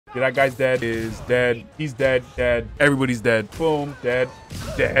Yeah, that guy's dead. Is dead. He's dead. Dead. Everybody's dead. Boom. Dead.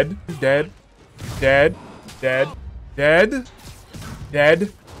 Dead. Dead. Dead. Dead. Dead.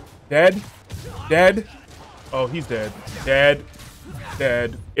 Dead. Dead. Dead. Oh, he's dead. Dead.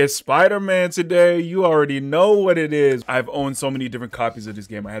 Dead. It's Spider-Man today. You already know what it is. I've owned so many different copies of this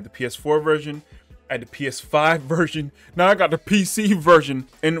game. I had the PS4 version. I had the PS5 version. Now I got the PC version.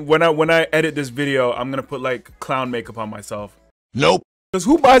 And when I edit this video, I'm gonna put like clown makeup on myself. Nope. Because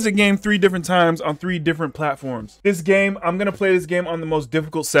who buys a game 3 different times on 3 different platforms? This game, I'm gonna play this game on the most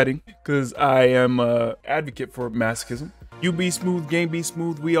difficult setting because I am an advocate for masochism. You be smooth, game be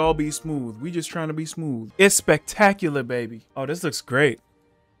smooth, we all be smooth. We just trying to be smooth. It's spectacular, baby. Oh, this looks great.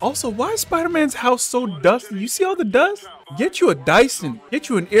 Also, why is Spider-Man's house so dusty? You see all the dust? Get you a Dyson. Get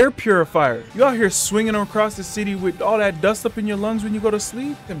you an air purifier. You out here swinging across the city with all that dust up in your lungs when you go to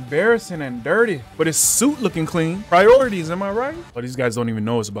sleep? It's embarrassing and dirty. But his suit looking clean. Priorities, am I right? Oh, these guys don't even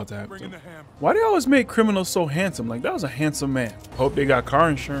know it's about to happen. Why do they always make criminals so handsome? Like, that was a handsome man. Hope they got car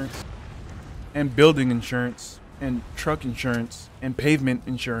insurance. And building insurance. And truck insurance. And pavement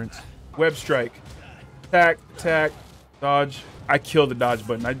insurance. Web strike. Tack, tack, dodge. I kill the dodge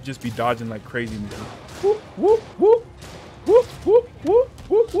button. I'd just be dodging like crazy. Whoop, whoop, whoop. Whoop, whoop, whoop,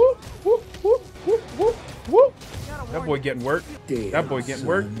 whoop, whoop, whoop, whoop, whoop, whoop, whoop. That boy getting work. That boy getting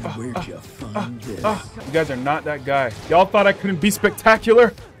work. You guys are not that guy. Y'all thought I couldn't be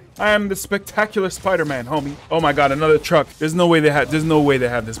spectacular? I am the spectacular Spider-Man, homie. Oh my God, another truck. There's no way they have this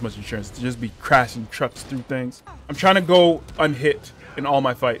much insurance to just be crashing trucks through things. I'm trying to go unhit in all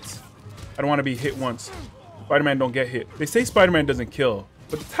my fights. I don't want to be hit once. Spider-Man don't get hit. They say Spider-Man doesn't kill,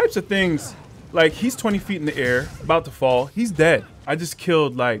 but the types of things, like he's 20 feet in the air, about to fall, he's dead. I just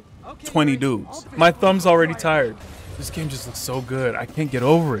killed like 20 dudes. My thumb's already tired. This game just looks so good. I can't get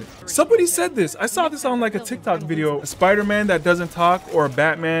over it. Somebody said this. I saw this on like a TikTok video. A Spider-Man that doesn't talk or a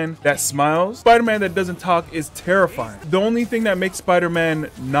Batman that smiles. Spider-Man that doesn't talk is terrifying. The only thing that makes Spider-Man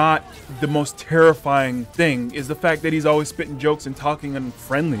not the most terrifying thing is the fact that he's always spitting jokes and talking and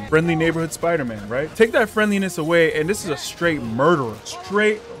friendly. Friendly neighborhood Spider-Man, right? Take that friendliness away and this is a straight murderer.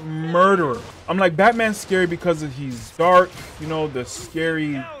 Straight murderer. I'm like, Batman's scary because he's dark, you know, the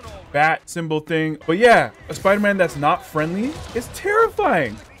scary bat symbol thing. But yeah, a Spider-Man that's not friendly is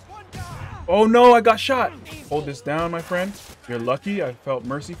terrifying. Oh no, I got shot. Hold this down, my friend. You're lucky I felt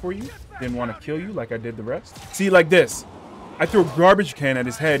mercy for you. Didn't want to kill you like I did the rest. See, like this. I threw a garbage can at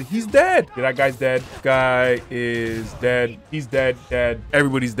his head. He's dead. Yeah, that guy's dead. Guy is dead. He's dead. Dead.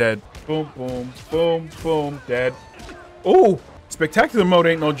 Everybody's dead. Boom, boom, boom, boom. Dead. Oh, spectacular mode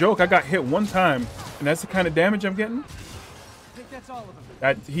ain't no joke. I got hit one time, and that's the kind of damage I'm getting.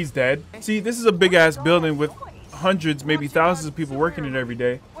 He's dead. See, this is a big ass building with hundreds, maybe thousands of people working it every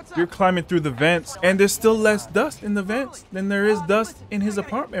day. You're climbing through the vents and there's still less dust in the vents than there is dust in his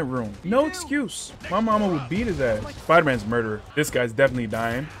apartment room. No excuse. My mama would beat his ass. Spider-Man's murderer. This guy's definitely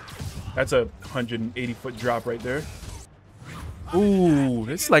dying. That's a 180-foot drop right there. Ooh,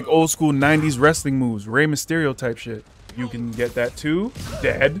 it's like old school 90s wrestling moves. Rey Mysterio type shit. You can get that too.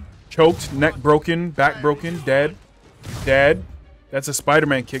 Dead. Choked, neck broken, back broken, dead. Dead. That's a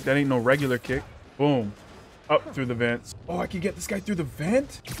Spider-Man kick. That ain't no regular kick. Boom. Up through the vents. Oh, I can get this guy through the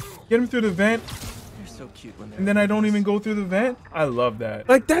vent? Get him through the vent. You're so cute when and then I don't even go through the vent? I love that.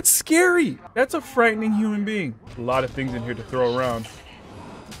 Like, that's scary. That's a frightening human being. A lot of things in here to throw around.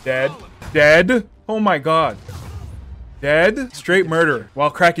 Dead. Dead. Oh my God. Dead. Straight murderer while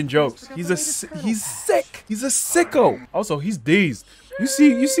cracking jokes. He's sick. He's a sicko. Also, he's dazed. You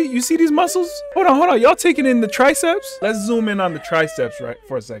see these muscles? Hold on. Y'all taking in the triceps? Let's zoom in on the triceps right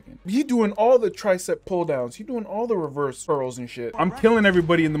for a second. He doing all the tricep pull downs. He doing all the reverse curls and shit. I'm killing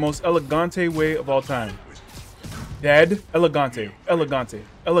everybody in the most elegante way of all time. Dead. Elegante. Elegante.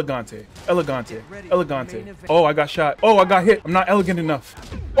 Elegante. Elegante. Elegante. Oh, I got shot. Oh, I got hit. I'm not elegant enough.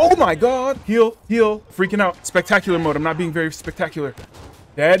 Oh my God. Heal. Heal. Freaking out. Spectacular mode. I'm not being very spectacular.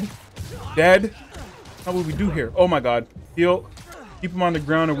 Dead. Dead. How would we do here? Oh my God. Heal. Keep him on the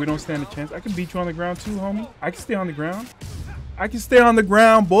ground or we don't stand a chance. I can beat you on the ground too, homie. I can stay on the ground. I can stay on the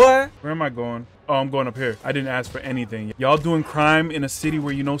ground, boy. Where am I going? Oh, I'm going up here. I didn't ask for anything. Y'all doing crime in a city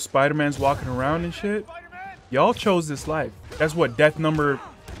where you know Spider-Man's walking around and shit? Y'all chose this life. That's what, death number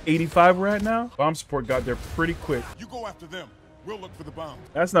 85 we're at now? Bomb support got there pretty quick. You go after them. We'll look for the bomb.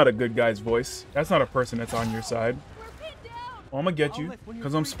 That's not a good guy's voice. That's not a person that's on your side. Oh, I'm gonna get you,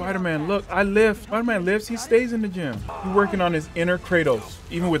 because I'm Spider-Man. Look, I lift. Spider-Man lifts, he stays in the gym. He's working on his inner Kratos,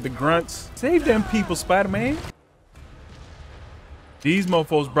 even with the grunts. Save them people, Spider-Man. These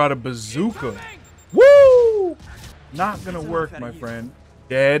mofos brought a bazooka. Woo! Not gonna work, my friend.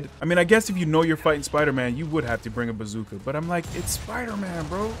 Dead. I mean, I guess if you know you're fighting Spider-Man, you would have to bring a bazooka. But I'm like, it's Spider-Man,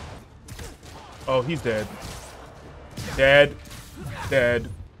 bro. Oh, he's dead. Dead. Dead.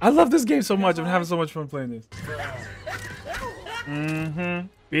 I love this game so much. I'm having so much fun playing this.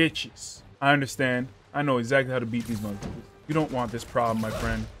 Bitches. I understand. I know exactly how to beat these motherfuckers. You don't want this problem, my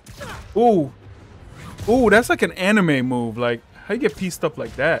friend. Ooh. Ooh, that's like an anime move. Like, how you get pieced up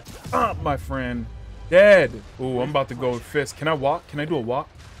like that? My friend. Dead. Ooh, I'm about to go with fist. Can I walk? Can I do a walk?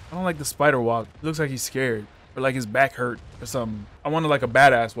 I don't like the spider walk. It looks like he's scared. Or like his back hurt or something. I wanted like a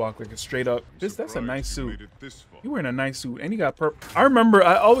badass walk, like a straight up. That's a nice suit. You wearing a nice suit and you got purple. I remember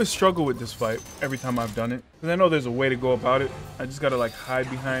I always struggle with this fight every time I've done it. Because I know there's a way to go about it. I just gotta like hide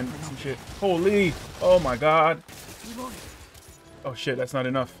behind some shit. Holy. Oh my God. Oh shit, that's not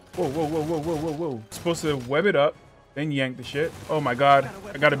enough. Whoa, whoa, whoa, whoa, whoa, whoa, whoa. Supposed to web it up, then yank the shit. Oh my God.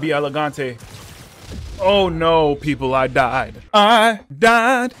 I gotta be elegante. Oh no, people, I died. I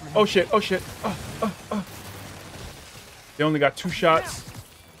died. Oh shit, oh shit. They only got 2 shots.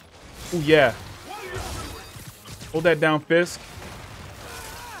 Oh yeah. Hold that down, Fisk.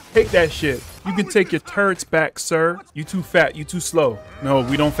 Take that shit. You can take your turrets back, sir. You too fat, you too slow. No,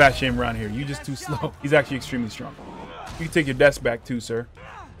 we don't fat shame around here. You just too slow. He's actually extremely strong. You can take your desk back too, sir.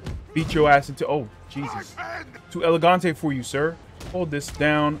 Beat your ass into, oh, Jesus. Too elegante for you, sir. Hold this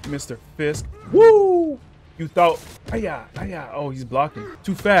down, Mr. Fisk. Woo! You thought, oh, he's blocking.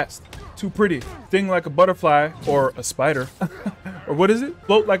 Too fast, too pretty. Sting like a butterfly or a spider. Or what is it?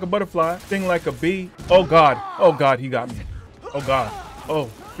 Float like a butterfly, sting like a bee. Oh God, he got me. Oh God, oh,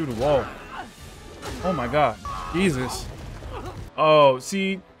 through the wall. Oh my God, Jesus. Oh,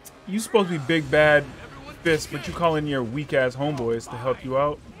 see, you supposed to be big bad Fist, but you call in your weak ass homeboys to help you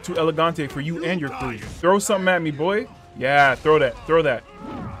out. Too elegante for you and your crew. Throw something at me, boy. Yeah, throw that, throw that.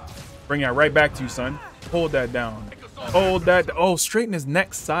 Bring that right back to you, son. Hold that down. Hold that. Oh, straighten his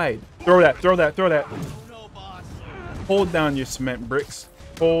neck side. Throw that, throw that, throw that. Hold down your cement bricks.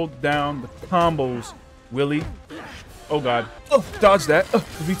 Hold down the combos, Willie. Oh God. Oh, dodge that.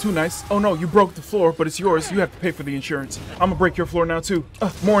 It'd be too nice. Oh no, you broke the floor, but it's yours. You have to pay for the insurance. I'm gonna break your floor now too.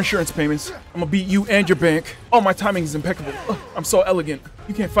 More insurance payments. I'm gonna beat you and your bank. Oh, my timing is impeccable. I'm so elegant.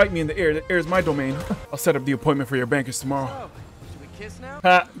 You can't fight me in the air. The air is my domain. I'll set up the appointment for your bankers tomorrow. Do we kiss now?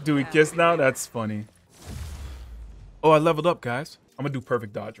 Ha, do we kiss now? That's funny. Oh, I leveled up, guys. I'm gonna do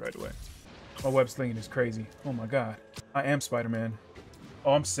perfect dodge right away. My web slinging is crazy. Oh my God. I am Spider-Man.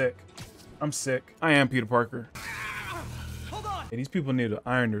 Oh, I'm sick. I'm sick. I am Peter Parker. Hey, these people need to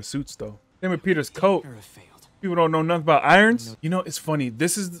iron their suits though. Same with Peter's coat. People don't know nothing about irons. You know, it's funny.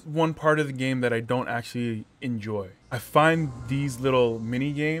 This is one part of the game that I don't actually enjoy. I find these little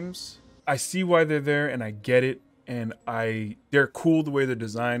mini games, I see why they're there and I get it. And they're cool the way they're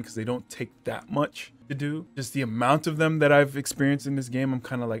designed because they don't take that much to do. Just the amount of them that I've experienced in this game, I'm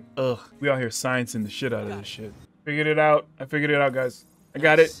kind of like, ugh. We out here sciencing the shit out of this shit. Figured it out. I figured it out, guys. I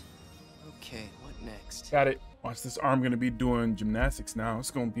got it. Okay, what next? Got it. Watch this arm gonna be doing gymnastics now.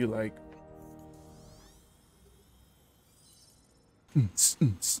 It's gonna be like.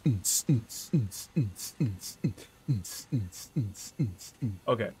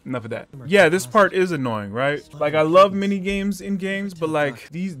 Okay, enough of that. Yeah, this part is annoying, right? Like I love mini games in games, but like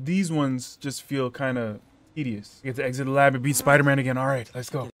these ones just feel kind of tedious. You get to exit the lab and beat Spider-Man again. All right,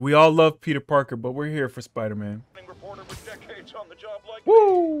 let's go. We all love Peter Parker, but we're here for Spider-Man.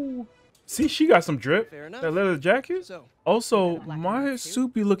 Woo! See, she got some drip. That leather jacket. Also, my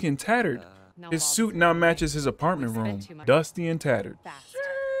suit be looking tattered. His suit now matches his apartment room, dusty and tattered.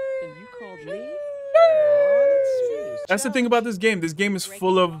 That's the thing about this game. This game is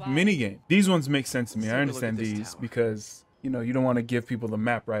full of mini games. These ones make sense to me. I understand these because, you know, you don't want to give people the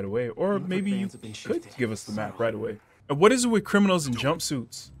map right away. Or maybe you could give us the map right away. And what is it with criminals in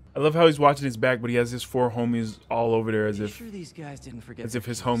jumpsuits? I love how he's watching his back, but he has his 4 homies all over there as if his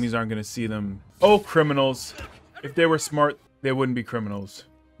homies aren't going to see them. Oh, criminals. If they were smart, they wouldn't be criminals.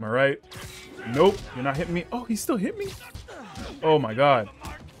 Am I right? Nope. You're not hitting me. Oh, he still hit me? Oh, my God.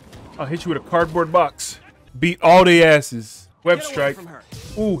 I'll hit you with a cardboard box. Beat all the asses. Web strike.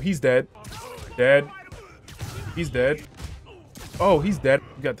 Ooh, he's dead. Dead. He's dead. Oh, he's dead.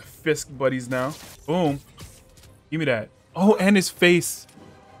 We got the Fisk buddies now. Boom. Give me that. Oh, and his face.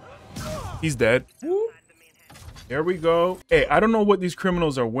 He's dead. Woo. There we go. Hey, I don't know what these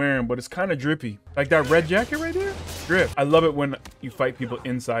criminals are wearing, but it's kind of drippy. Like that red jacket right there? Drip. I love it when you fight people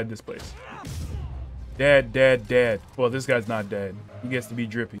inside this place. Dead, dead, dead. Well, this guy's not dead. He gets to be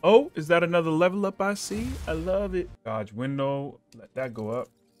drippy. Oh, is that another level up I see? I love it. Dodge window. Let that go up.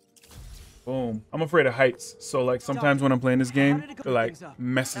 Boom. I'm afraid of heights. So like sometimes when I'm playing this game, it like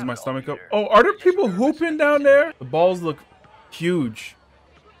messes my stomach up. Oh, are there people hooping down there? The balls look huge.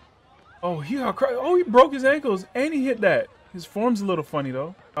 Oh, he broke his ankles and he hit that. His form's a little funny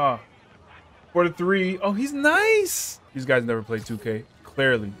though. For the 3. Oh, he's nice. These guys never played 2K,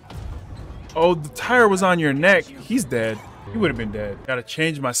 clearly. Oh, the tire was on your neck. He's dead. He would have been dead. Gotta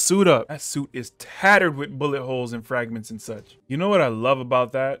change my suit up. That suit is tattered with bullet holes and fragments and such. You know what I love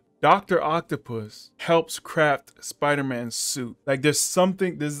about that? Dr. Octopus helps craft Spider-Man's suit. Like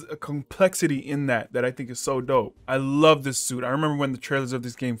there's a complexity in that I think is so dope. I love this suit. I remember when the trailers of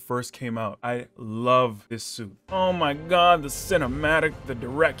this game first came out. I love this suit. Oh my God, the cinematic, the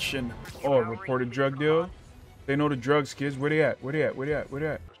direction. Oh, a reported drug deal. They know the drugs, kids. Where they at? Where they at? Where they at? Where they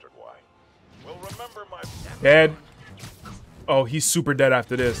at? Dead. Oh, he's super dead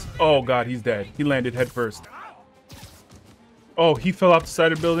after this. Oh God, he's dead. He landed head first. Oh, he fell off the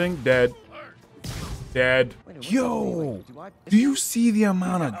side of the building. Dead. Dead. Yo, do you see the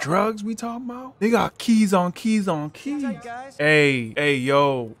amount of drugs we talking about? They got keys on keys on keys. Hey,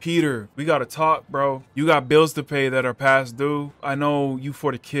 yo, Peter, we gotta talk, bro. You got bills to pay that are past due. I know you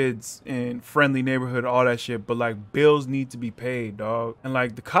for the kids in friendly neighborhood, all that shit, but like bills need to be paid, dog. And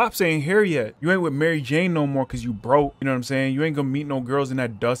like the cops ain't here yet. You ain't with Mary Jane no more because you broke. You know what I'm saying? You ain't gonna meet no girls in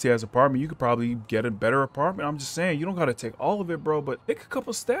that dusty ass apartment. You could probably get a better apartment. I'm just saying, you don't gotta take all of it, bro, but take a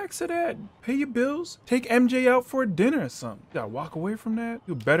couple stacks of that. Pay your bills. Take MJ out for a dinner or something. You gotta walk away from that.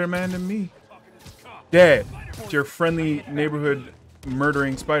 You a better man than me. Dead. It's your friendly neighborhood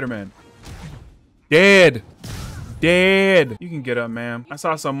murdering Spider-Man. Dead. Dead. You can get up, man. I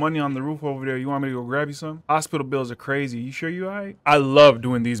saw some money on the roof over there. You want me to go grab you some? Hospital bills are crazy. You sure you alright? I love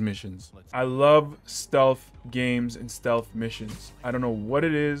doing these missions. I love stealth games and stealth missions. I don't know what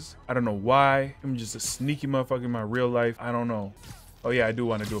it is. I don't know why. I'm just a sneaky motherfucker in my real life. I don't know. Oh yeah, I do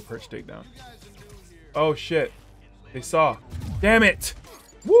want to do a perch takedown. Oh shit. They saw. Damn it.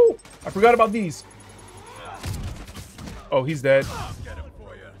 Woo! I forgot about these. Oh, he's dead.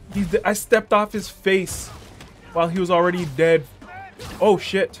 I stepped off his face while he was already dead. Oh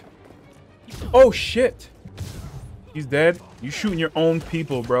shit. Oh shit. He's dead. You shooting your own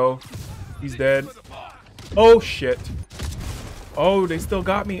people, bro. He's dead. Oh shit. Oh, they still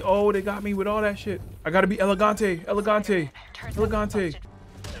got me. Oh, they got me with all that shit. I gotta be elegante. Elegante. Elegante.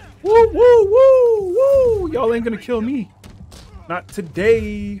 Woo, woo, woo, woo. Y'all ain't gonna kill me. Not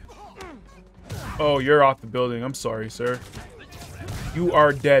today. Oh, you're off the building. I'm sorry, sir. You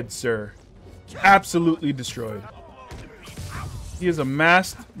are dead, sir. Absolutely destroyed. He is a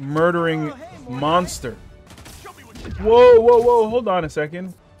masked murdering monster. Whoa, whoa, whoa. Hold on a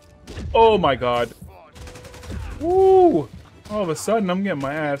second. Oh my God. Woo. All of a sudden, I'm getting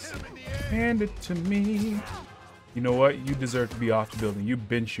my ass handed to me. You know what? You deserve to be off the building. You've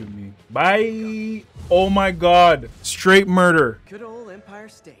been shooting me. Bye. Oh my God. Straight murder. Good old Empire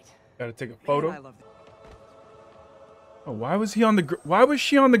State. Gotta take a photo. Man, I love Oh, why was she on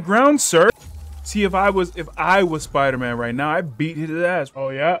the ground, sir? See, if I was Spider-Man right now, I'd beat his ass. Oh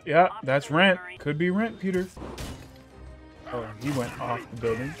yeah, that's rent. Could be rent, Peter. Oh, he went off the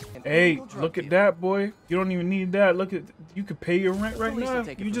building. Hey, look at that, boy. You don't even need that. Look at, you could pay your rent right now.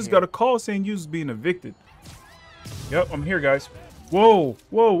 You just got a call saying you was being evicted. Yep, I'm here, guys. Whoa,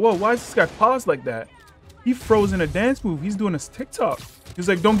 whoa, whoa. Why is this guy paused like that? He froze in a dance move. He's doing a TikTok. He's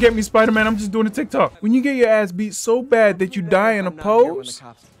like, don't get me, Spider-Man. I'm just doing a TikTok. When you get your ass beat so bad that you die in a pose,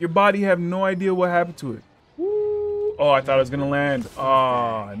 your body have no idea what happened to it. Woo. Oh, I thought I was going to land. Oh,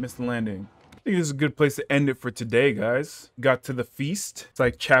 I missed the landing. I think this is a good place to end it for today, guys. Got to the feast. It's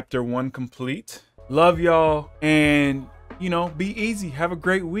like chapter 1 complete. Love y'all. And, you know, be easy. Have a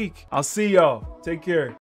great week. I'll see y'all. Take care.